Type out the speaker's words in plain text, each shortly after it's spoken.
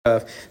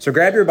So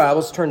grab your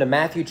Bibles, turn to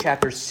Matthew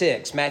chapter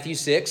 6. Matthew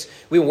 6,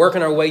 we've been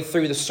working our way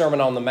through the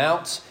Sermon on the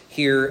Mount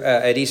here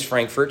at East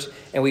Frankfort,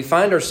 and we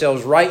find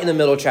ourselves right in the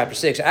middle of chapter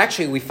 6.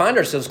 Actually, we find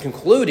ourselves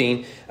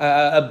concluding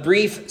a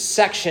brief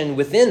section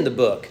within the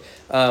book.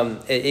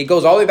 It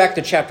goes all the way back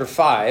to chapter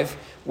 5,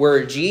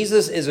 where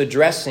Jesus is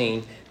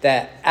addressing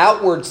that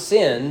outward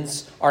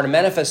sins are a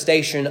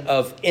manifestation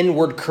of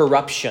inward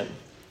corruption.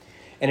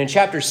 And in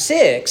chapter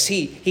 6,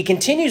 he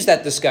continues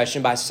that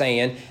discussion by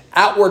saying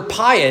outward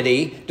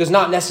piety does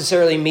not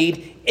necessarily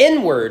mean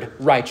inward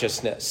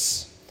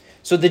righteousness.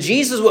 So the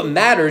Jesus, what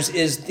matters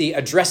is the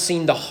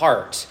addressing the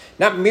heart,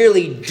 not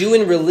merely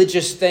doing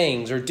religious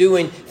things or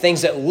doing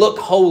things that look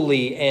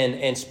holy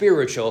and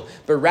spiritual,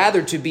 but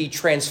rather to be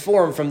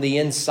transformed from the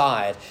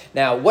inside.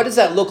 Now, what does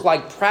that look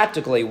like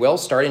practically? Well,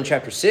 starting in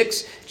chapter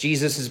 6,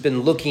 Jesus has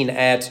been looking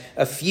at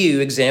a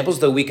few examples,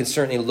 though we can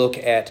certainly look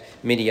at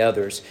many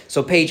others.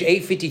 So page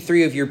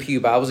 853 of your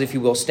pew Bibles, if you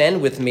will,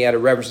 stand with me out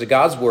of reverence to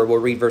God's word. We'll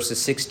read verses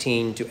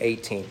 16 to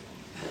 18.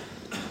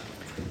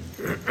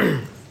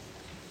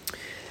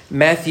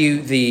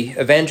 Matthew, the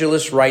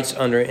evangelist, writes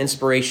under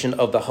inspiration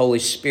of the Holy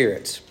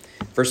Spirit.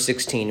 Verse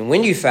 16,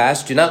 when you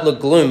fast, do not look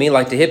gloomy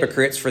like the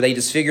hypocrites, for they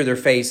disfigure their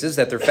faces,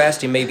 that their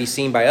fasting may be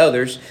seen by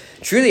others.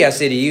 Truly I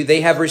say to you, they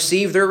have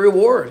received their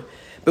reward.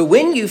 But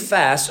when you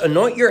fast,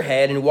 anoint your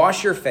head and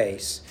wash your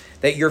face,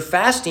 that your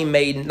fasting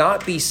may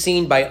not be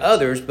seen by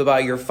others, but by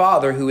your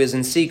Father who is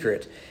in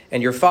secret.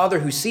 And your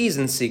Father who sees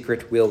in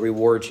secret will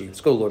reward you.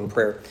 Let's go, Lord, in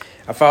prayer.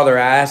 Our Father,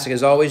 I ask,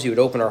 as always, you would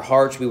open our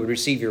hearts, we would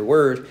receive your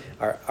word,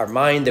 our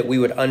mind, that we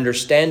would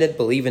understand it,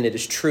 believing it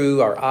is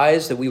true, our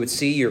eyes, that we would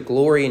see your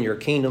glory and your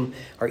kingdom,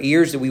 our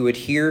ears, that we would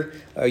hear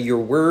your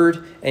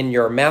word, and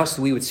your mouths,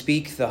 that we would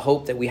speak the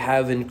hope that we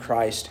have in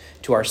Christ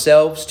to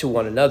ourselves, to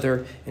one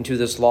another, and to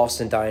this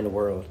lost and dying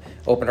world.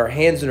 Open our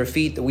hands and our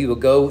feet, that we will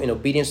go in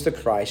obedience to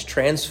Christ,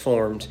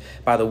 transformed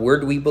by the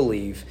word we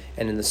believe,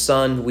 and in the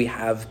Son we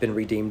have been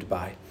redeemed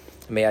by.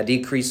 May I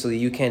decrease so that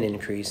you can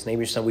increase. In the name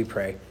of your Son we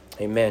pray.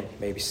 Amen. You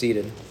may be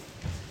seated.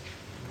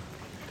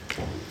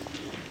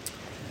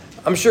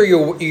 I'm sure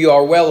you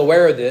are well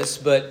aware of this,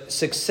 but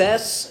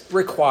success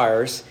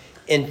requires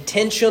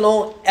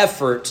intentional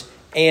effort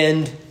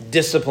and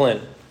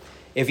discipline.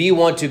 If you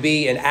want to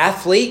be an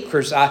athlete, of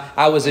course,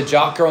 I was a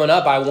jock growing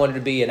up. I wanted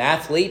to be an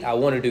athlete. I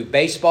wanted to do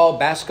baseball,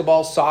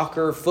 basketball,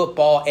 soccer,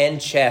 football, and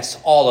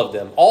chess. All of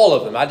them.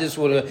 I was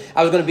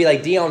going to be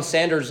like Deion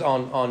Sanders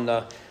on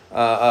the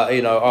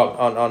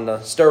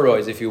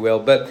steroids, if you will.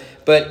 But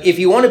if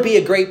you want to be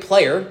a great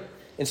player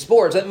in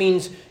sports, that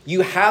means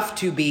you have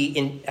to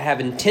have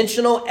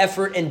intentional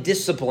effort and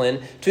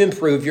discipline to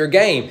improve your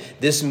game.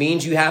 This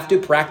means you have to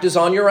practice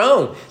on your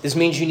own. This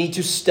means you need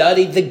to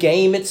study the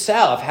game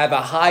itself, have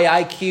a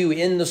high IQ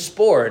in the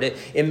sport.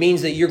 It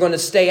means that you're going to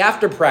stay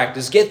after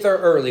practice, get there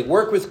early,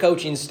 work with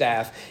coaching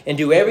staff, and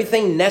do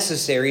everything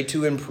necessary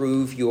to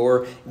improve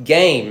your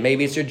game.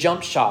 Maybe it's your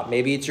jump shot,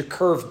 maybe it's your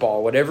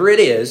curveball, whatever it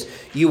is,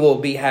 you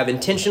will have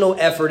intentional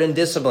effort and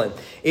discipline.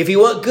 If you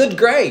want good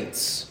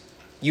grades,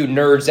 you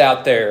nerds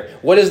out there,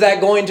 what is that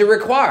going to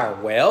require?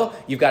 Well,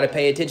 you've got to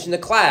pay attention to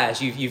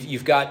class.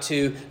 You've got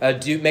to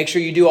make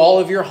sure you do all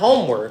of your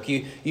homework.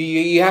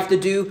 You have to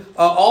do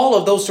all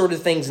of those sort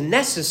of things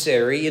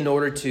necessary in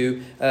order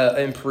to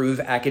improve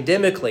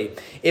academically.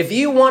 If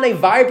you want a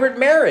vibrant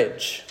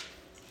marriage,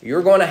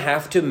 you're going to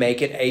have to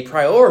make it a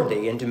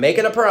priority. And to make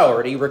it a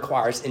priority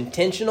requires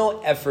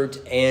intentional effort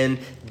and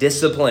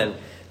discipline.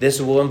 This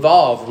will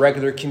involve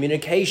regular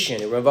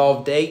communication. It will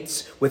involve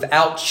dates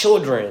without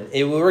children.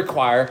 It will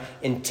require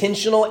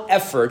intentional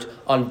effort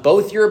on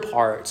both your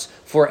parts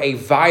for a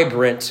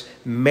vibrant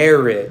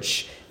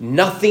marriage.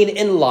 Nothing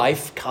in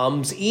life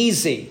comes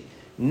easy.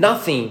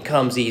 Nothing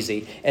comes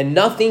easy, and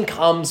nothing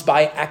comes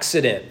by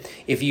accident.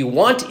 If you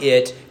want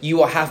it, you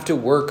will have to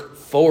work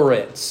for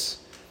it.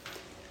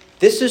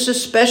 This is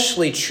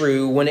especially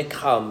true when it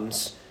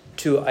comes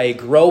to a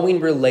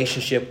growing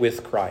relationship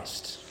with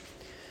Christ.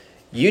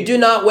 You do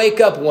not wake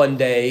up one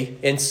day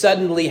and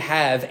suddenly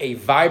have a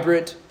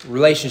vibrant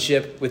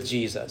relationship with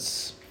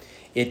Jesus.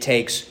 It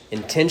takes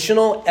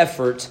intentional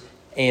effort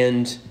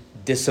and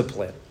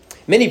discipline.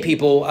 Many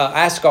people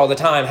ask all the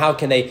time, how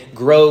can they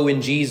grow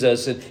in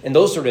Jesus and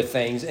those sort of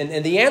things?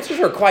 And the answers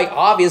are quite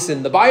obvious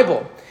in the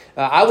Bible.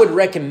 I would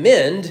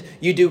recommend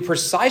you do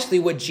precisely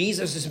what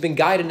Jesus has been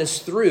guiding us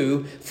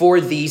through for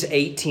these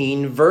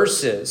 18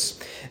 verses.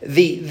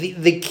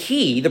 The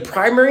key, the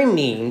primary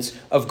means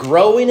of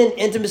growing in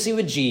intimacy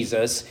with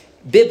Jesus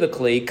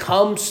biblically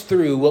comes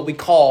through what we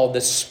call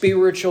the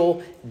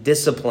spiritual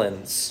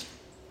disciplines.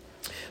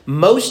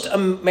 Most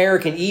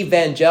American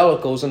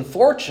evangelicals,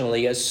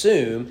 unfortunately,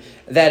 assume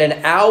that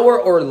an hour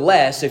or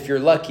less, if you're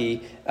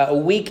lucky, a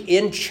week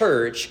in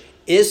church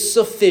is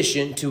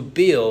sufficient to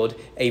build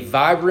a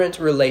vibrant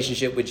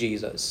relationship with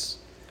Jesus.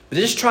 But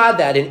just try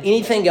that in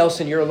anything else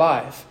in your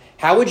life.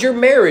 How would your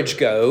marriage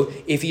go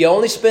if you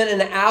only spent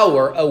an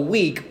hour a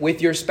week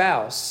with your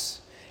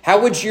spouse? How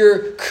would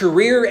your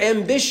career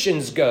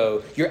ambitions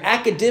go, your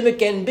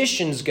academic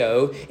ambitions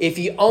go, if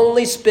you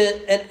only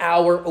spent an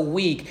hour a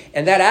week,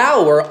 and that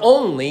hour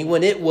only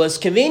when it was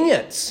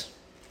convenient?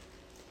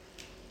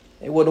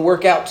 It wouldn't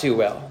work out too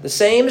well. The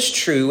same is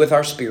true with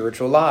our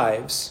spiritual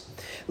lives.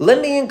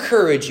 Let me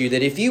encourage you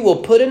that if you will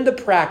put into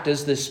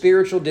practice the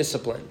spiritual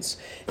disciplines,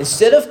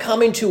 instead of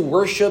coming to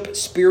worship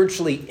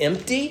spiritually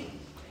empty,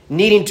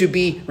 needing to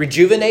be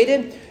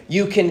rejuvenated,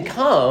 you can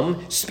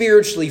come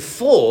spiritually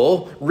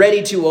full,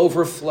 ready to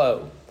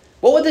overflow.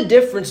 What would the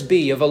difference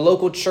be of a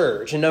local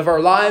church and of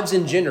our lives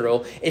in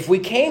general if we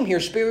came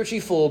here spiritually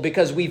full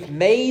because we've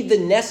made the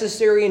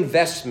necessary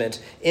investment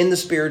in the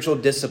spiritual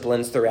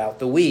disciplines throughout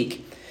the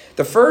week?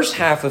 The first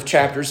half of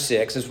chapter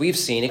 6, as we've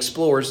seen,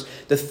 explores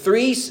the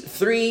three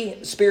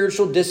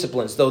spiritual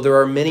disciplines, though there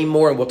are many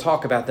more, and we'll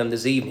talk about them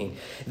this evening.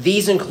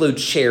 These include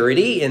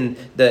charity in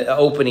the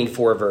opening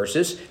 4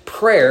 verses,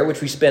 prayer,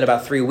 which we spent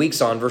about 3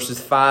 weeks on, verses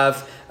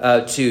 5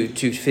 to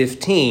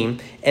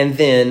 15, and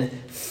then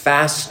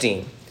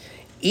fasting.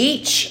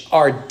 Each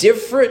are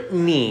different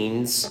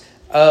means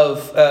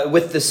of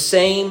with the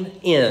same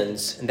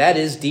ends, and that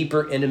is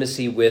deeper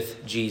intimacy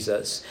with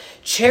Jesus.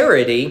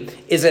 Charity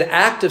is an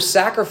act of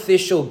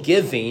sacrificial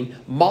giving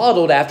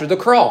modeled after the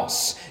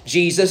cross.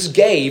 Jesus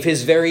gave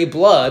his very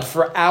blood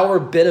for our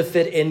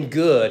benefit and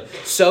good.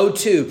 So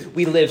too,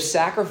 we live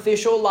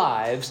sacrificial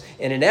lives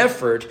in an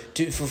effort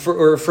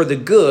for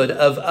the good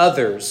of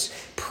others.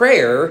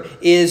 Prayer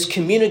is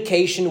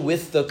communication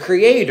with the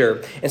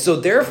Creator. And so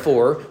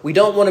therefore, we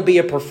don't want to be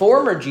a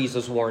performer,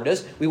 Jesus warned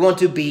us. We want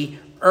to be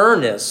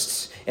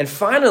earnest. And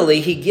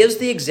finally, he gives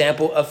the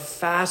example of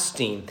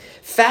fasting.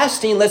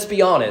 Fasting, let's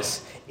be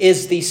honest,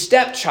 is the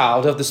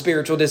stepchild of the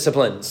spiritual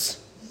disciplines.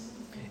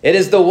 It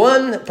is the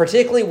one,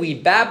 particularly we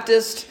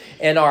Baptists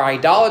and our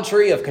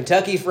idolatry of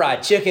Kentucky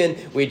Fried Chicken,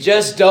 we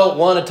just don't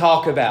want to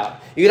talk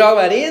about. You can talk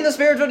about any of the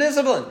spiritual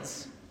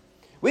disciplines.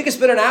 We could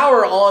spend an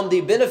hour on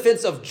the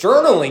benefits of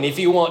journaling if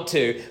you want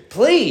to.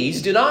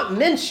 Please do not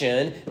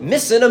mention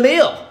missing a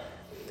meal.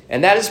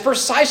 And that is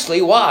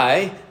precisely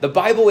why the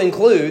Bible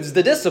includes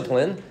the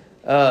discipline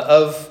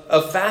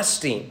of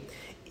fasting.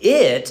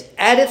 It,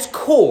 at its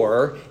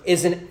core,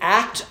 is an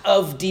act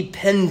of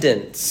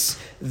dependence.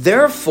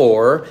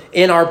 Therefore,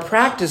 in our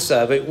practice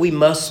of it, we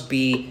must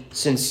be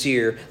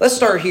sincere. Let's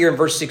start here in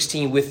verse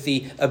 16 with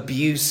the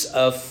abuse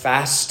of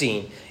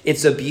fasting.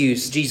 It's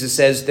abuse. Jesus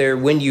says there,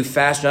 when you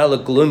fast, do not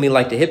look gloomy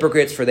like the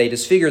hypocrites, for they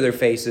disfigure their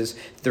faces.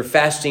 Their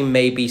fasting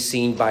may be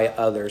seen by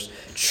others.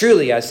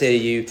 Truly, I say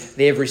to you,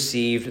 they have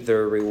received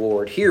their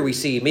reward. Here we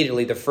see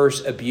immediately the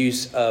first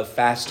abuse of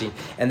fasting,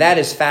 and that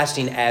is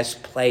fasting as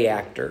play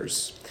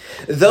actors.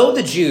 Though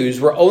the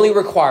Jews were only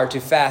required to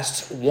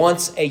fast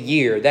once a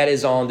year, that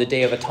is on the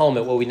Day of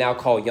Atonement, what we now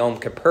call Yom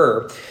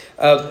Kippur,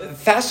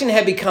 fasting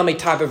had become a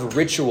type of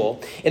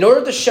ritual. In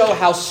order to show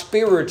how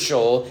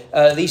spiritual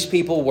these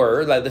people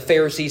were, like the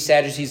Pharisees,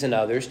 Sadducees, and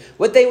others,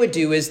 what they would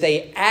do is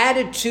they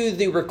added to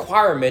the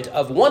requirement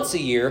of once a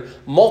year,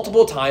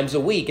 multiple times a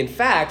week. In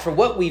fact, from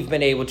what we've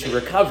been able to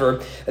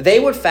recover, they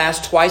would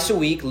fast twice a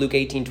week, Luke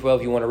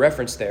 18:12, you want to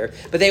reference there,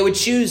 but they would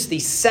choose the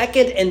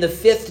 2nd and the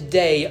 5th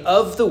day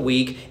of the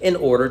week in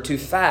order to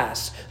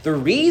fast. The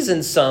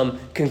reason some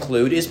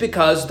conclude is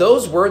because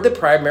those were the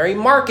primary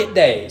market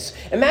days.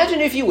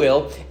 Imagine, if you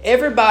will,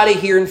 everybody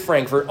here in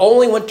Frankfort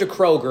only went to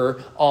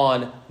Kroger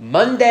on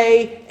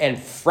Monday and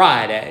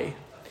Friday.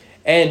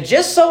 And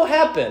just so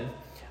happened,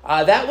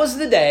 that was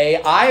the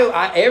day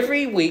I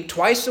every week,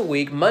 twice a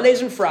week,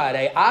 Mondays and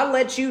Friday, I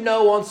let you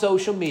know on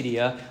social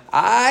media,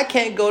 I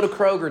can't go to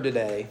Kroger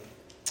today.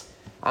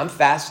 I'm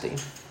fasting.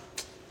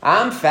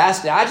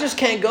 I just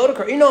can't go to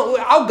Kroger. You know,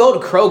 I'll go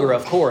to Kroger,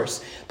 of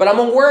course, but I'm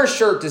going to wear a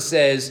shirt that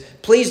says,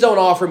 please don't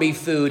offer me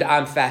food.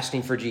 I'm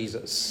fasting for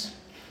Jesus.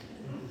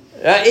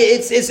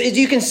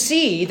 You can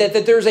see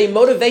that there's a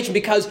motivation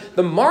because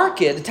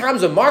the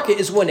times of market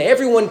is when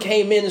everyone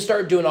came in and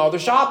started doing all their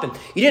shopping.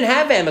 You didn't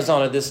have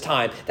Amazon at this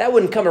time. That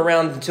wouldn't come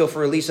around until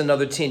for at least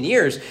another 10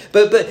 years.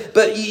 But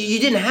you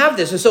didn't have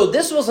this. And so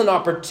this was an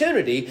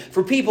opportunity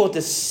for people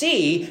to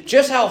see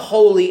just how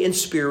holy and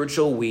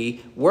spiritual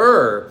we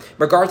were.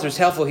 MacArthur's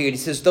helpful here. He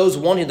says, those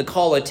wanting to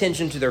call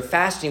attention to their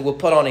fasting will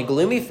put on a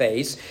gloomy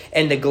face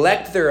and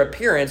neglect their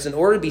appearance in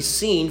order to be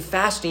seen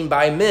fasting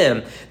by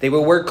men. They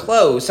will wear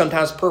clothes, sometimes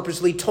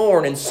purposely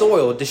torn and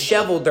soiled,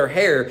 disheveled their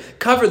hair,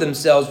 cover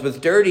themselves with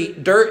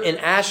dirt and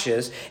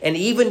ashes, and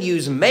even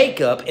use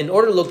makeup in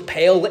order to look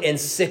pale and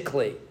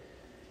sickly.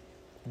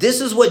 This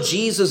is what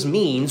Jesus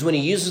means when he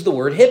uses the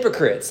word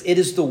hypocrites. It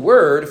is the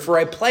word for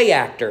a play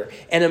actor,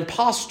 an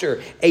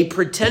imposter, a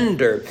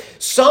pretender,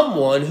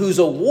 someone whose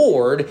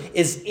award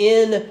is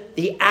in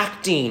the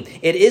acting.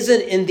 It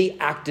isn't in the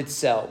act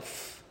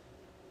itself.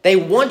 They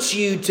want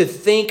you to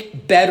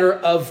think better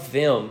of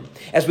them.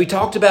 As we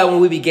talked about when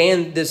we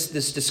began this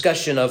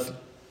discussion of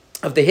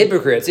of the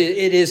hypocrites.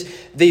 It is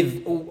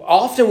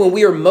often when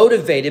we are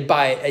motivated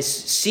by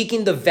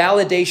seeking the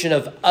validation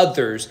of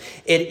others,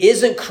 it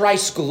isn't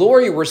Christ's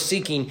glory we're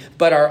seeking,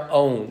 but our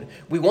own.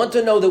 We want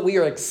to know that we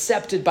are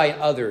accepted by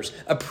others,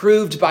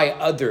 approved by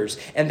others.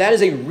 And that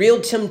is a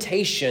real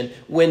temptation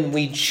when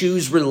we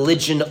choose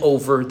religion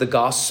over the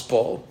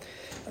gospel.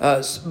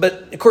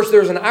 But of course,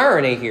 there's an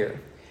irony here.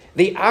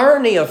 The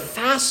irony of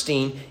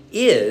fasting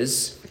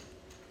is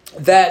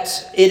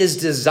that it is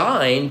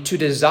designed to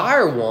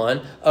desire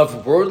one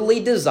of worldly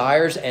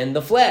desires and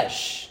the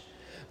flesh.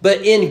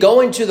 But in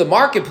going to the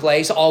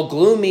marketplace, all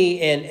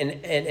gloomy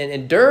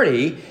and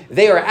dirty,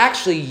 they are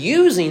actually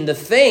using the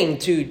thing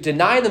to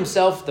deny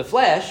themselves the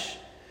flesh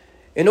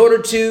in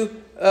order to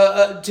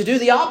do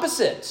the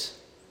opposite.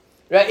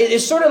 Right?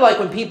 It's sort of like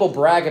when people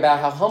brag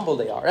about how humble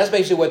they are. That's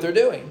basically what they're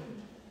doing.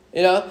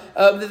 You know,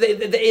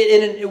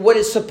 what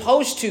is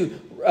supposed to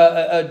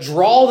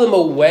draw them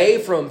away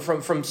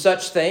from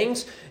such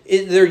things,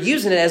 they're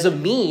using it as a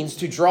means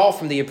to draw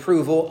from the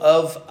approval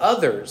of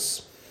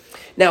others.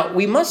 Now,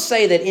 we must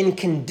say that in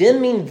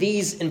condemning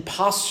these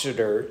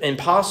imposters,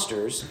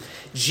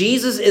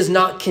 Jesus is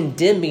not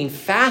condemning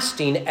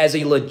fasting as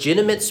a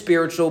legitimate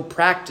spiritual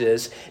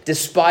practice,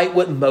 despite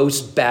what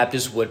most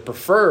Baptists would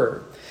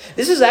prefer.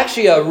 This is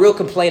actually a real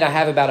complaint I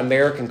have about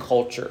American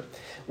culture.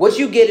 What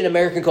you get in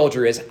American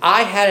culture is,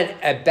 I had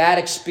a bad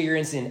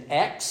experience in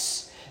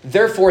X,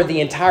 therefore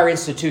the entire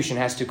institution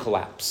has to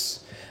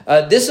collapse.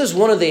 This is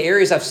one of the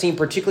areas I've seen,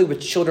 particularly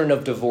with children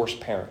of divorced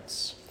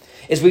parents.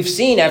 As we've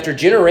seen after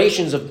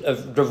generations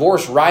of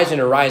divorce rising,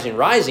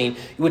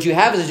 what you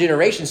have is a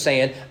generation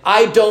saying,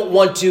 I don't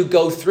want to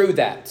go through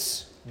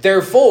that.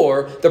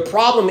 Therefore, the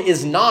problem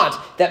is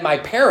not that my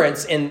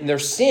parents and their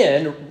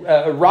sin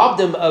robbed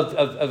them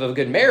of a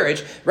good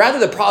marriage. Rather,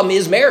 the problem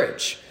is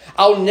marriage.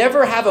 I'll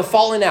never have a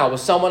falling out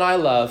with someone I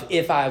love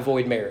if I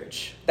avoid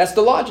marriage. That's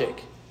the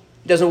logic.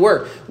 It doesn't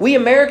work. We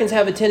Americans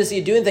have a tendency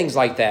of doing things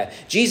like that.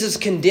 Jesus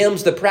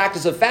condemns the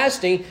practice of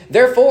fasting,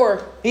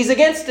 therefore, he's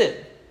against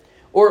it.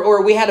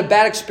 Or we had a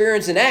bad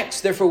experience in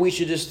X, therefore we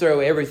should just throw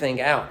everything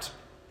out.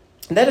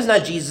 And that is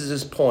not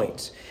Jesus'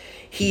 point.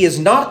 He is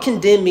not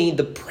condemning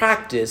the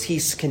practice,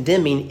 he's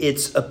condemning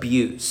its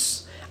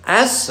abuse.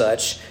 As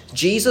such,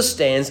 Jesus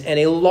stands in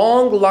a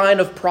long line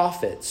of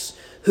prophets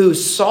who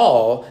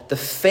saw the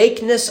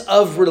fakeness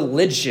of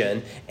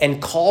religion and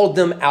called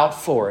them out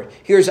for it.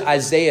 Here's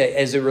Isaiah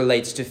as it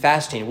relates to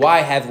fasting.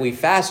 Why have we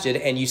fasted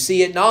and you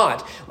see it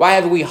not? Why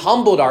have we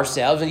humbled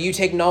ourselves and you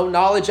take no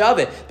knowledge of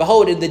it?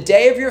 Behold, in the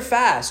day of your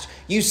fast,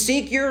 you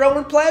seek your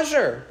own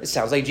pleasure. It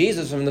sounds like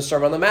Jesus from the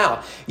Sermon on the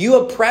Mount. You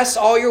oppress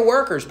all your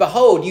workers.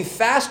 Behold, you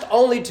fast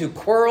only to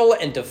quarrel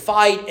and to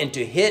fight and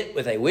to hit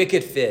with a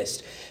wicked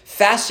fist.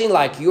 Fasting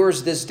like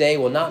yours this day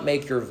will not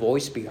make your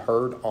voice be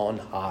heard on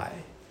high.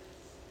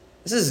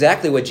 This is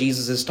exactly what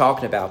Jesus is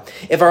talking about.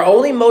 If our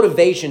only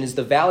motivation is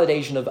the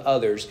validation of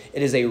others,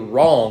 it is a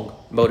wrong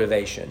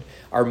motivation.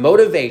 Our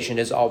motivation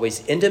is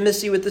always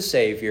intimacy with the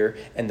Savior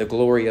and the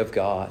glory of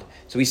God.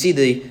 So we see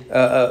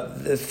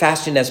the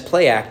fasting as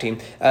play acting.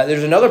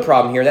 There's another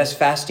problem here, that's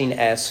fasting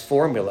as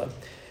formula.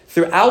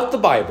 Throughout the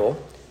Bible,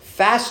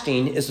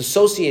 fasting is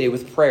associated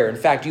with prayer. In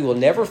fact, you will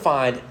never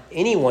find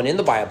anyone in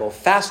the Bible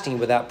fasting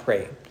without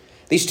praying.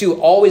 These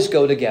two always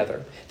go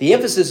together. The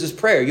emphasis is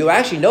prayer. You'll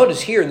actually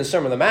notice here in the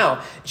Sermon on the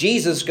Mount,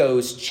 Jesus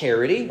goes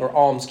charity or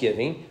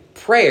almsgiving,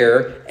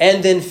 prayer,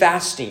 and then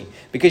fasting.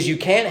 Because you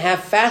can't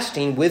have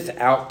fasting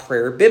without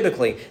prayer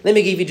biblically. Let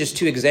me give you just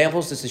two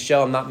examples just to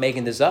show I'm not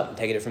making this up. I'm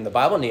taking it from the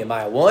Bible,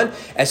 Nehemiah 1.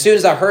 As soon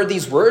as I heard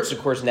these words, of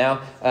course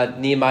now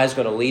Nehemiah is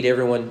going to lead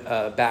everyone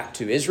back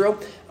to Israel.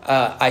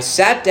 I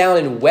sat down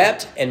and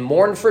wept and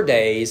mourned for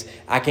days.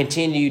 I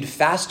continued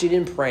fasting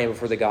and praying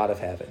before the God of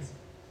heaven.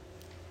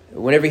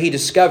 Whenever he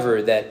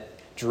discovered that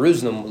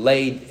Jerusalem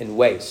laid in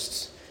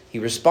wastes, he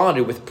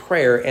responded with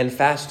prayer and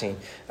fasting.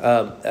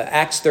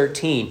 Acts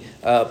 13,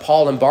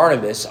 Paul and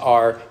Barnabas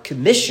are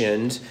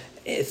commissioned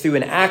through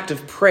an act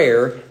of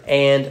prayer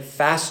and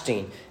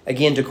fasting.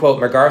 Again, to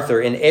quote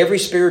MacArthur, in every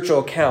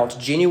spiritual account,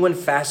 genuine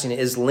fasting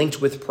is linked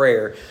with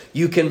prayer.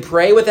 You can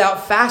pray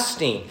without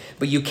fasting,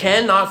 but you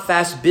cannot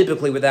fast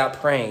biblically without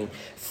praying.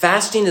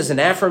 Fasting is an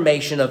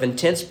affirmation of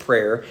intense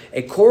prayer,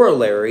 a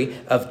corollary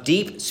of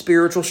deep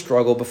spiritual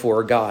struggle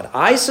before God.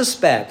 I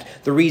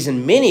suspect the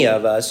reason many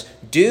of us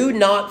do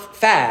not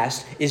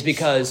fast is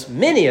because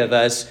many of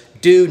us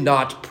do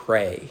not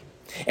pray.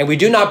 And we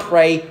do not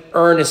pray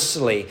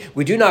earnestly.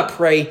 We do not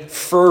pray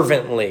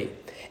fervently.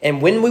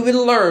 And when we would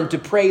learn to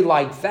pray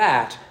like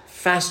that,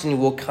 fasting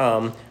will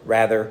come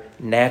rather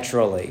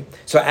naturally.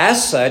 So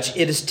as such,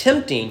 it is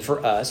tempting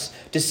for us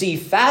to see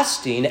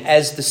fasting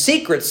as the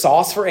secret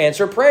sauce for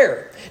answer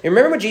prayer.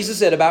 Remember what Jesus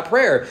said about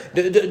prayer.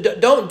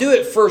 Don't do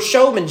it for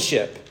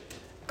showmanship.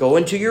 Go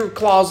into your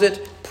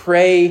closet,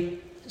 pray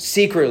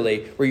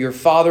secretly where your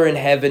Father in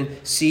heaven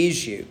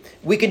sees you.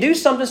 We can do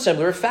something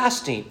similar with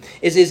fasting.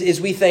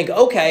 Is we think,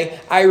 okay,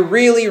 I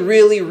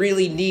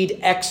really need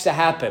X to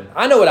happen.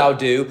 I know what I'll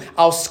do.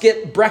 I'll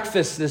skip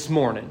breakfast this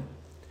morning.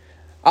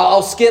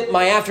 I'll skip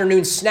my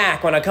afternoon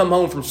snack when I come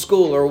home from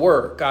school or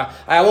work.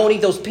 I won't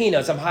eat those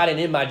peanuts I'm hiding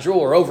in my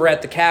drawer over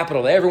at the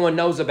Capitol that everyone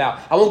knows about.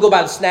 I won't go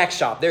by the snack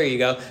shop. There you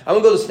go. I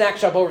won't go to the snack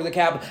shop over at the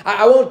Capitol.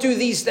 I won't do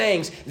these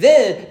things.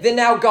 Then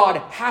now God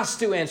has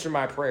to answer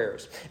my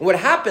prayers. And what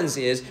happens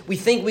is we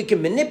think we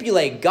can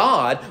manipulate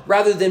God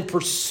rather than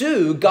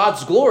pursue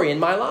God's glory in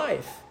my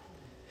life.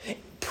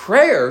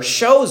 Prayer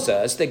shows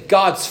us that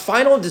God's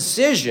final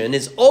decision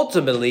is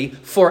ultimately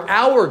for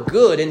our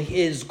good and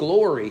His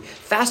glory.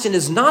 Fasting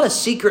is not a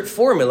secret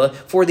formula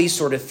for these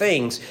sort of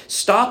things.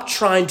 Stop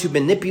trying to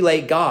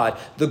manipulate God.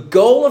 The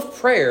goal of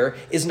prayer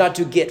is not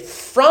to get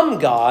from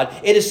God.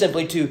 It is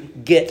simply to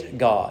get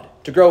God,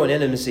 to grow in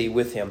intimacy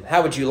with Him.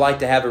 How would you like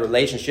to have a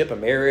relationship, a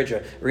marriage,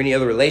 or any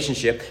other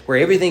relationship where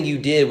everything you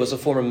did was a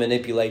form of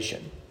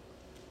manipulation?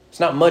 It's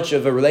not much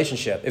of a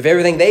relationship. If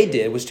everything they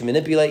did was to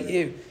manipulate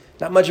you,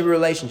 not much of a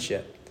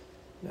relationship.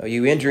 No,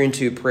 you enter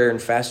into prayer and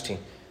fasting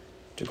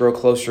to grow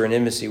closer in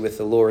intimacy with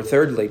the Lord.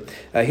 Thirdly,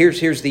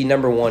 here's the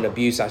number one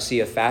abuse I see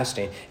of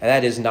fasting, and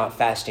that is not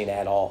fasting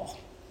at all.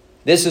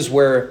 This is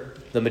where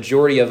the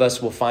majority of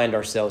us will find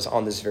ourselves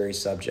on this very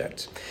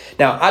subject.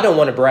 Now, I don't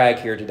want to brag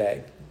here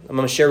today. I'm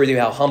going to share with you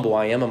how humble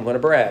I am. I'm going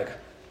to brag.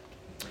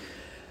 A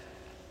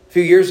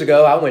few years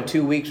ago, I went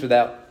 2 weeks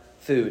without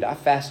food. I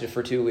fasted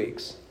for 2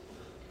 weeks.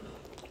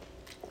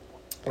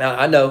 Now,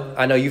 I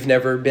know you've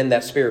never been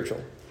that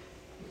spiritual.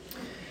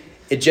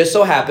 It just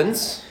so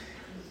happens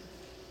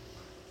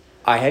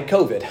I had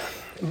COVID,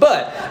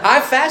 but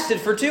I fasted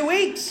for 2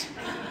 weeks.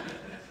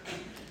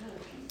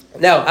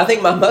 Now, I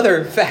think my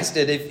mother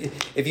fasted,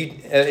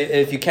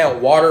 if you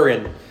count water,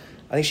 and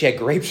I think she had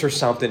grapes or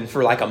something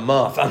for like a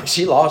month. I mean,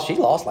 she lost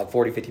like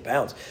 40, 50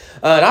 pounds.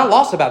 And I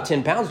lost about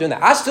 10 pounds doing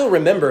that. I still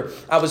remember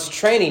I was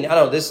training. I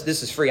don't know, this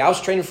is free. I was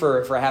training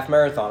for a half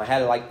marathon. I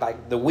had it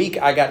like the week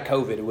I got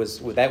COVID. It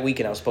was with that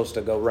weekend I was supposed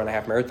to go run a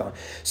half marathon.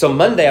 So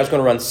Monday I was going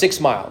to run 6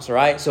 miles,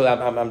 right? So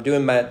I'm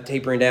doing my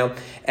tapering down.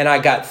 And I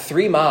got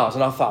 3 miles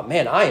and I thought,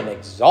 man, I am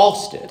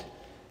exhausted.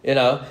 And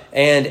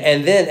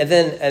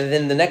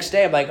then the next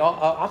day I'm like,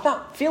 I'm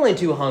not feeling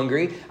too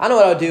hungry. I know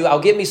what I'll do. I'll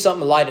get me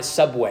something light at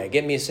Subway.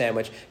 Get me a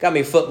sandwich. Got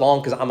me a foot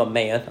long because I'm a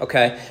man.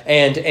 Okay.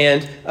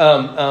 And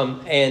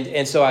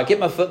so I get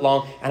my foot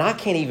long and I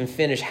can't even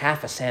finish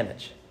half a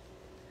sandwich.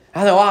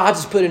 I thought, I'll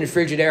just put it in the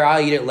refrigerator. I'll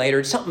eat it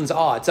later. Something's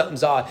odd.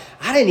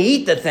 I didn't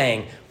eat the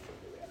thing.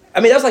 I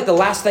mean, that was like the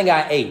last thing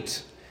I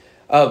ate.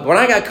 When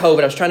I got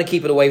COVID, I was trying to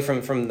keep it away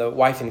from the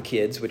wife and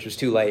kids, which was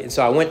too late. And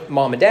so I went,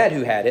 mom and dad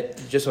who had it,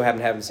 just so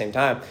happened to have it at the same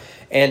time.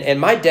 And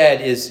my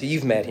dad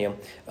you've met him.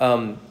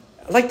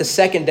 Like the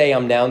second day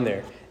I'm down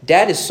there,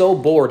 dad is so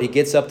bored he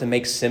gets up to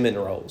make cinnamon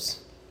rolls.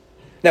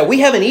 Now,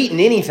 we haven't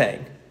eaten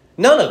anything.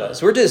 None of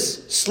us. We're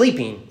just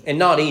sleeping and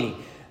not eating.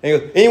 And he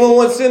goes, anyone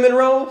want cinnamon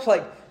rolls?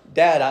 Like,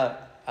 Dad,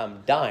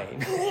 I'm dying.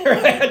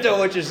 Right? I don't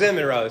want your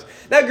cinnamon rolls.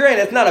 Now,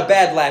 granted, it's not a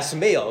bad last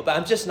meal, but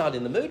I'm just not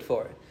in the mood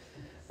for it.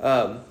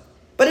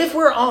 But if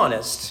we're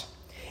honest,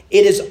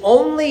 it is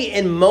only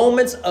in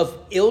moments of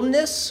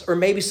illness or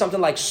maybe something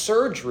like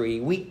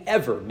surgery we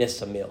ever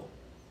miss a meal.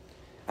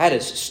 I had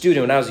a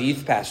student when I was a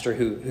youth pastor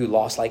who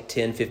lost like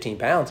 10, 15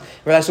 pounds.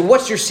 And I said,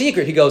 what's your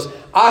secret? He goes,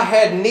 I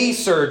had knee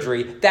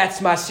surgery.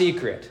 That's my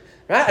secret.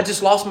 Right? I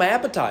just lost my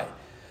appetite.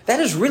 That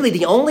is really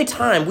the only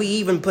time we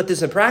even put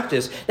this in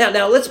practice.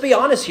 Now, let's be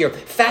honest here.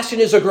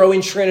 Fasting is a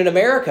growing trend in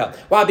America.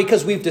 Why?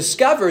 Because we've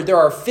discovered there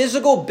are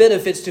physical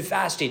benefits to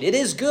fasting. It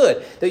is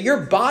good that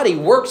your body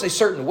works a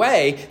certain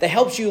way that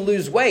helps you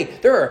lose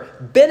weight. There are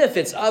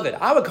benefits of it.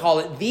 I would call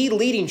it the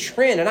leading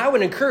trend, and I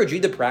would encourage you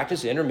to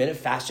practice intermittent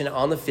fasting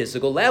on the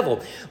physical level.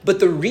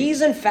 But the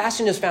reason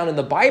fasting is found in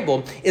the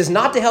Bible is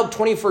not to help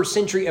 21st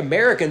century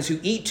Americans who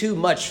eat too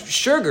much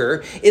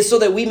sugar. It's so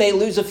that we may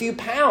lose a few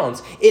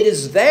pounds. It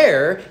is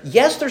there.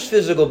 Yes, there's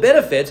physical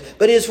benefits,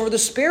 but it is for the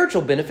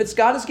spiritual benefits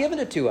God has given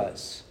it to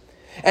us.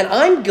 And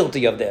I'm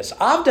guilty of this.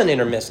 I've done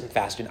intermittent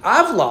fasting.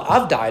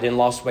 I've died and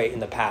lost weight in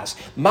the past.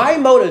 My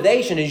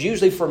motivation is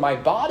usually for my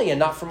body and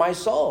not for my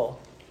soul.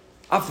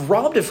 I've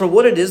robbed it from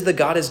what it is that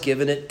God has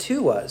given it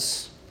to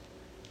us.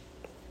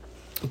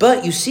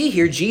 But you see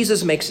here,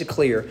 Jesus makes it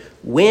clear,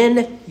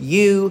 when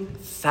you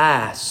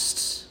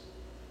fast.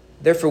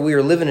 Therefore, we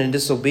are living in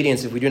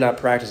disobedience if we do not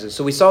practice it.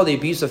 So we saw the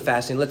abuse of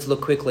fasting. Let's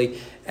look quickly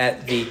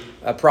at the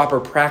proper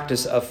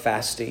practice of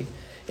fasting.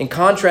 In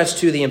contrast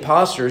to the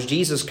impostors,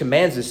 Jesus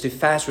commands us to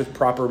fast with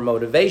proper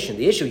motivation.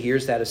 The issue here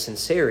is that of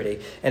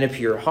sincerity and a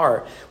pure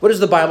heart. What does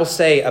the Bible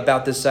say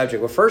about this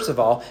subject? Well, first of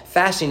all,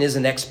 fasting is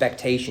an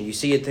expectation. You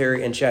see it there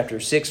in chapter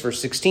 6, verse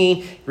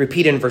 16,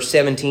 repeated in verse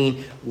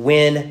 17,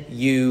 when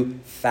you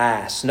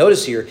fast.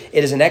 Notice here,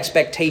 it is an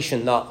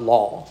expectation, not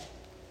law.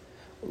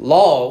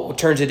 Law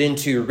turns it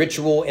into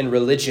ritual and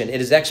religion.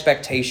 It is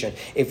expectation.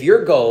 If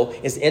your goal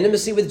is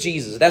intimacy with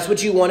Jesus, that's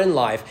what you want in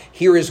life,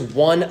 here is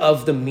one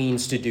of the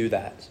means to do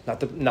that.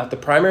 Not the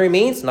primary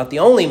means, not the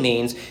only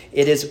means.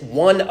 It is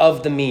one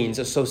of the means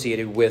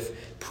associated with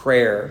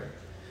prayer.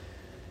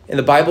 In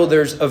the Bible,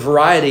 there's a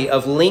variety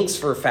of lengths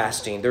for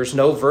fasting. There's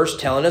no verse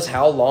telling us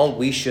how long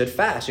we should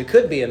fast. It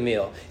could be a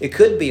meal. It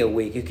could be a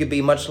week. It could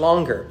be much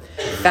longer.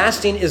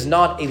 Fasting is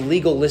not a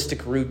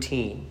legalistic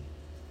routine.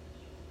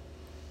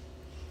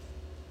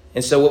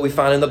 And so what we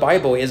find in the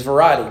Bible is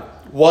variety.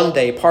 1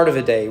 day, part of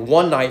a day,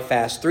 1 night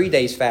fast, 3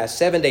 days fast,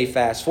 7-day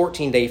fast,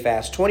 14-day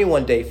fast,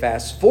 21-day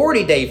fast,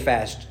 40-day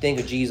fast. Think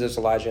of Jesus,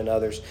 Elijah, and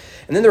others.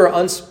 And then there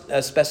are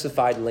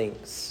unspecified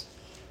lengths.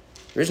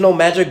 There's no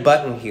magic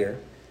button here.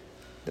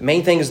 The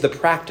main thing is the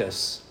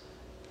practice,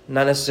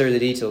 not necessarily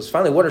the details.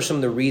 Finally, what are some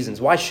of the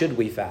reasons? Why should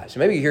we fast?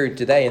 Maybe you're here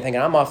today and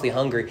thinking, I'm awfully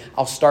hungry.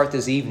 I'll start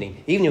this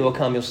evening. Evening will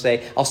come, you'll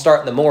say, I'll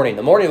start in the morning.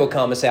 The morning will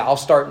come and say, I'll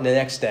start in the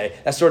next day.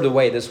 That's sort of the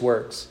way this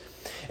works.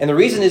 And the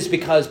reason is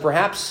because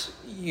perhaps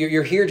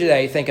you're here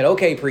today thinking,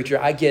 okay, preacher,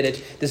 I get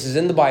it. This is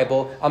in the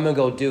Bible. I'm going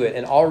to go do it.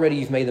 And already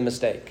you've made the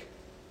mistake.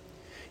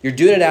 You're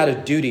doing it out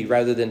of duty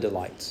rather than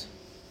delight.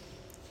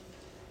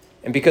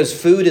 And because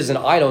food is an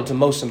idol to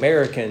most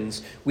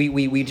Americans,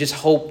 we just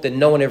hope that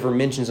no one ever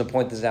mentions and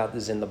points this out.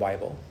 This is in the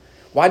Bible.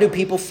 Why do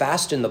people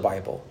fast in the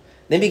Bible?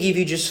 Let me give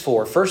you just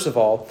 4. First of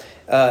all,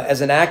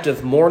 as an act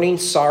of mourning,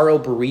 sorrow,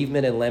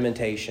 bereavement, and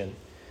lamentation.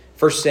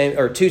 2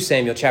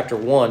 Samuel chapter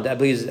 1, I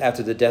believe is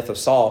after the death of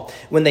Saul,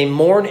 when they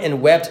mourned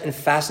and wept and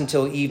fasted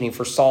until evening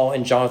for Saul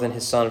and Jonathan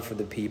his son for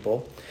the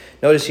people.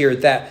 Notice here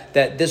that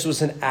this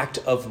was an act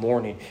of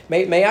mourning.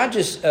 May I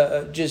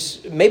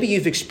just maybe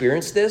you've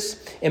experienced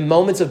this in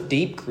moments of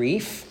deep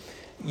grief.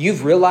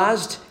 You've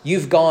realized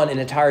you've gone an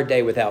entire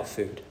day without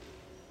food.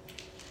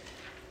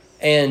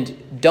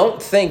 And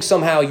don't think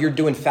somehow you're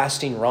doing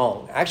fasting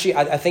wrong. Actually,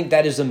 I think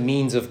that is a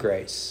means of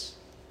grace.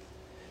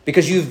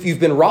 Because you've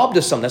been robbed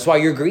of something. That's why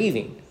you're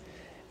grieving.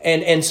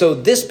 And so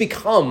this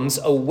becomes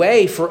a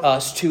way for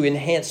us to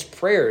enhance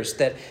prayers,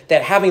 that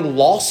having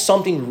lost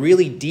something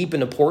really deep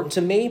and important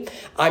to me,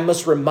 I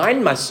must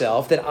remind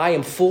myself that I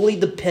am fully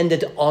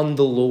dependent on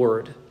the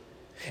Lord.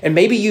 And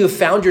maybe you have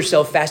found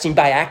yourself fasting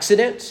by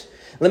accident.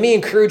 Let me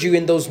encourage you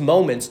in those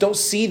moments. Don't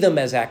see them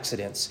as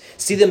accidents.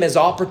 See them as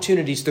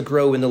opportunities to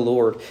grow in the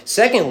Lord.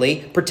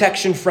 Secondly,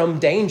 protection from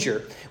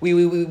danger.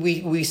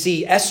 We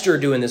see Esther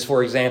doing this,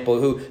 for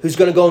example, who's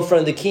going to go in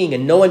front of the king,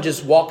 and no one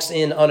just walks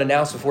in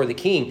unannounced before the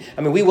king.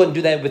 I mean, we wouldn't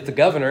do that with the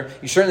governor.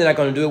 You're certainly not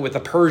going to do it with the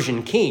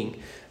Persian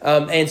king.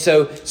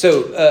 So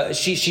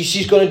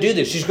she's going to do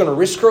this. She's going to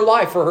risk her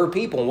life for her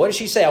people. And what does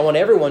she say? I want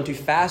everyone to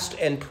fast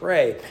and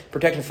pray,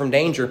 protection from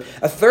danger.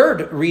 A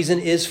third reason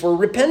is for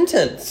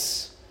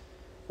repentance.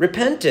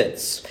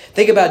 Repentance.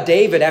 Think about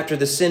David after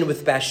the sin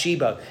with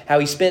Bathsheba, how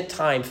he spent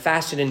time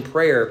fasting in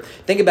prayer.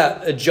 Think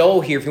about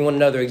Joel here, if you want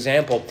another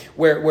example,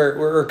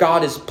 where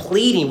God is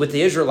pleading with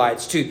the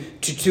Israelites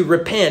to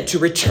repent, to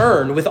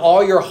return with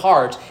all your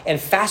heart. And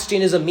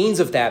fasting is a means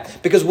of that.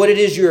 Because what it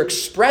is, you're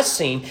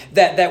expressing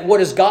that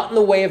what has gotten in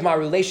the way of my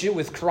relationship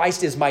with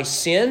Christ is my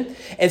sin.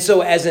 And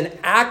so as an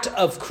act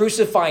of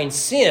crucifying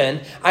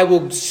sin, I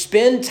will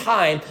spend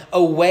time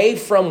away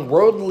from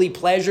worldly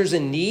pleasures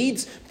and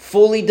needs,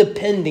 fully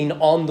depending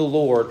on the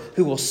Lord,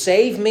 who will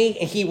save me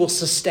and he will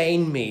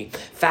sustain me.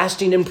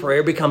 Fasting and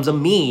prayer becomes a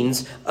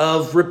means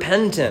of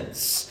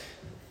repentance.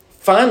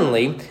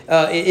 Finally,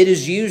 it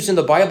is used in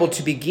the Bible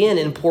to begin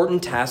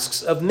important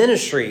tasks of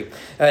ministry.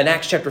 In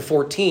Acts chapter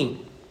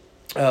 14,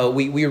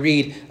 we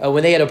read,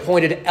 when they had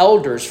appointed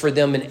elders for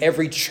them in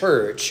every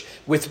church,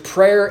 with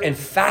prayer and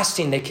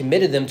fasting they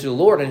committed them to the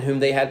Lord in whom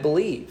they had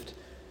believed.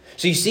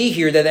 So you see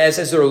here that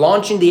as they're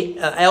launching the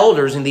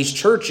elders in these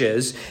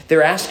churches,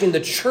 they're asking the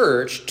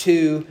church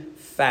to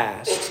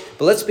fast.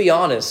 But let's be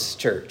honest,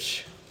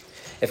 church.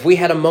 If we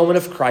had a moment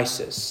of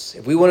crisis,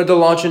 if we wanted to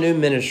launch a new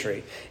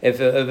ministry,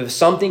 if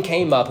something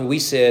came up and we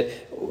said,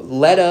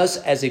 let us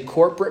as a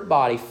corporate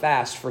body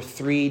fast for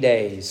 3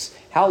 days,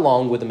 how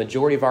long would the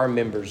majority of our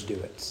members do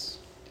it?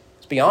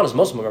 Let's be honest,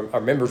 most of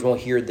our members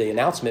won't hear the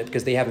announcement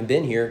because they haven't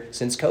been here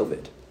since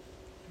COVID.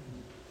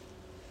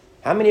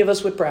 How many of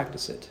us would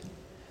practice it?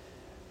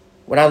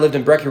 When I lived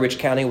in Breckenridge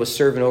County and was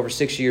serving over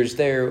 6 years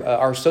there,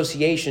 our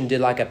association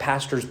did like a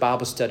pastor's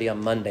Bible study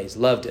on Mondays.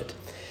 Loved it.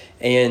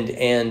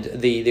 And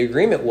the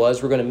agreement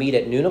was we're going to meet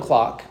at noon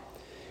o'clock.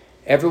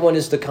 Everyone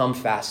is to come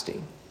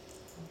fasting.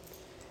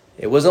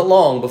 It wasn't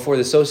long before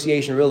the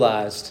association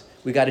realized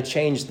we got to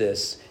change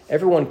this.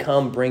 Everyone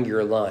come bring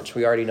your lunch.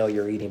 We already know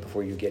you're eating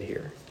before you get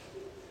here.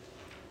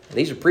 And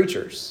these are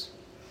preachers,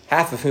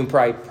 half of whom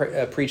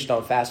probably preached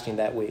on fasting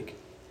that week.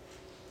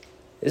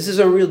 This is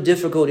a real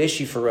difficult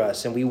issue for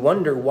us, and we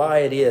wonder why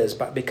it is,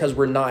 because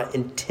we're not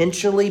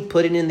intentionally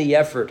putting in the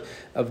effort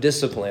of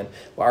discipline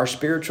while our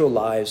spiritual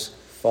lives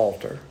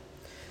falter.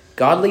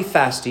 Godly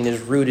fasting is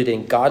rooted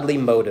in godly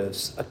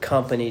motives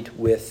accompanied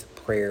with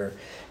prayer.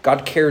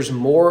 God cares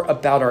more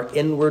about our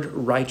inward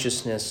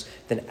righteousness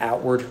than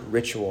outward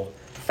ritual.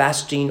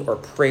 Fasting or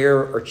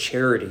prayer or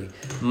charity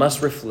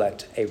must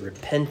reflect a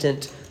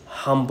repentant,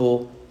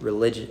 humble,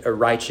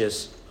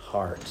 righteous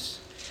heart.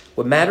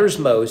 What matters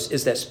most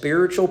is that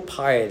spiritual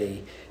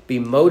piety be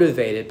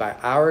motivated by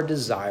our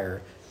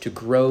desire to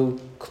grow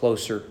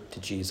closer to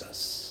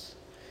Jesus.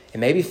 And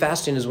maybe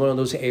fasting is one of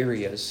those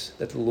areas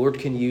that the Lord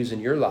can use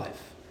in your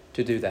life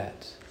to do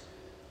that.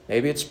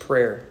 Maybe it's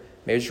prayer.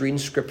 Maybe it's reading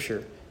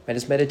Scripture. Maybe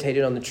it's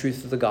meditating on the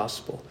truth of the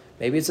gospel.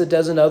 Maybe it's a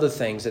dozen other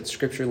things that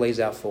Scripture lays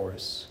out for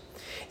us.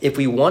 If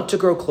we want to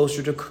grow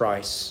closer to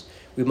Christ,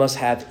 we must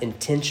have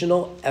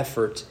intentional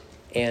effort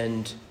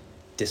and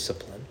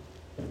discipline.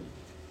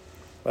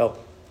 Well,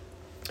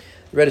 I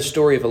read a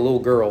story of a little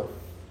girl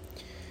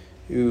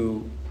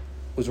who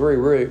was very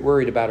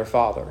worried about her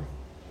father.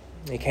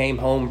 He came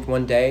home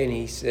one day and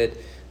he said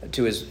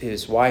to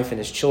his wife and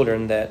his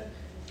children that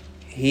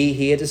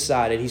he had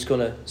decided he's going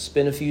to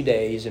spend a few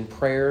days in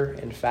prayer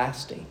and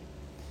fasting.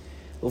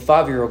 The little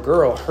 5-year-old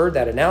girl heard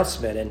that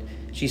announcement and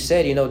she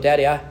said,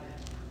 Daddy,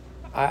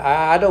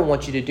 I don't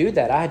want you to do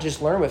that. I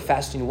just learned what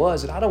fasting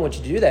was, and I don't want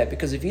you to do that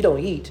because if you don't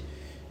eat,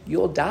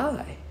 you'll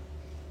die.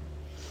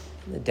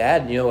 And the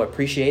dad,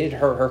 appreciated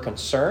her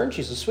concern.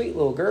 She's a sweet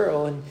little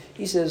girl, and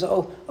he says,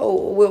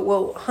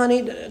 well,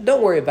 honey,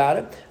 don't worry about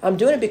it. I'm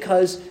doing it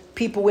because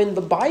people in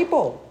the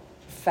Bible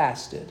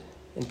fasted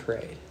and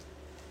prayed.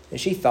 And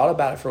she thought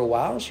about it for a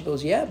while, and she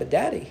goes, yeah, but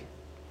Daddy,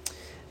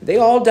 they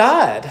all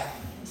died.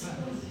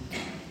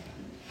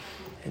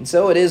 And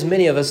so it is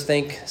many of us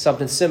think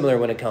something similar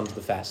when it comes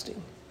to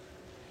fasting.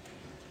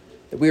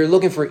 That we are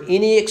looking for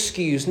any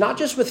excuse, not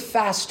just with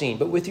fasting,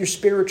 but with your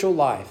spiritual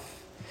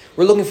life.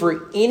 We're looking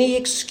for any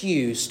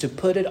excuse to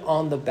put it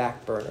on the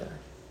back burner,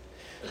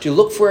 to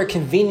look for a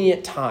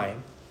convenient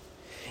time.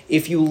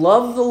 If you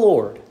love the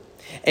Lord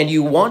and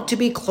you want to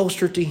be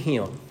closer to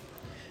Him,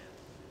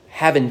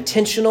 have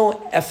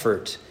intentional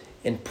effort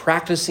in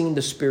practicing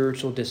the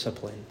spiritual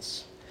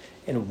disciplines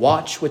and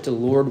watch what the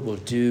Lord will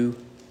do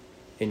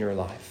in your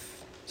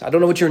life. So I don't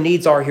know what your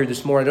needs are here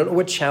this morning. I don't know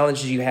what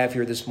challenges you have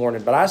here this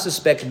morning, but I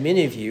suspect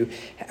many of you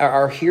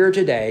are here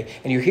today,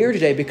 and you're here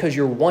today because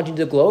you're wanting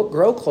to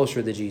grow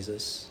closer to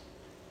Jesus.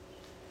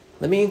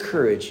 Let me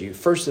encourage you,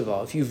 first of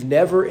all, if you've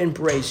never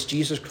embraced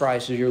Jesus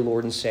Christ as your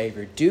Lord and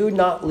Savior, do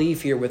not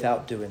leave here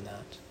without doing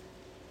that.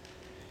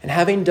 And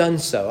having done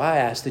so, I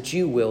ask that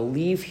you will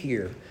leave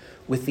here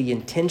with the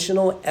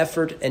intentional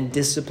effort and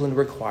discipline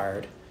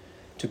required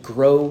to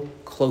grow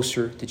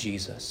closer to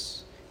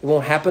Jesus. It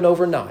won't happen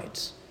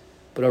overnight,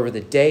 but over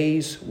the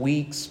days,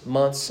 weeks,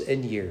 months,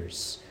 and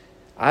years,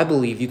 I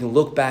believe you can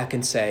look back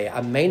and say,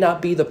 I may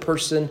not be the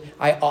person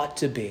I ought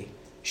to be,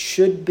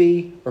 should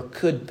be, or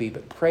could be,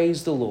 but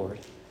praise the Lord,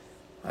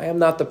 I am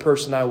not the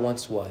person I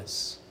once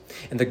was.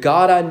 And the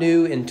God I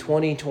knew in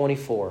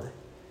 2024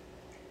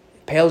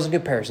 pales in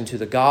comparison to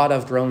the God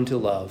I've grown to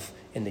love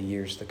in the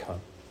years to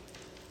come.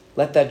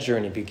 Let that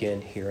journey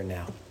begin here and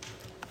now.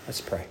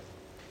 Let's pray.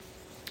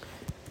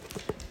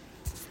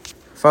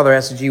 Father, I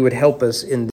ask that you would help us in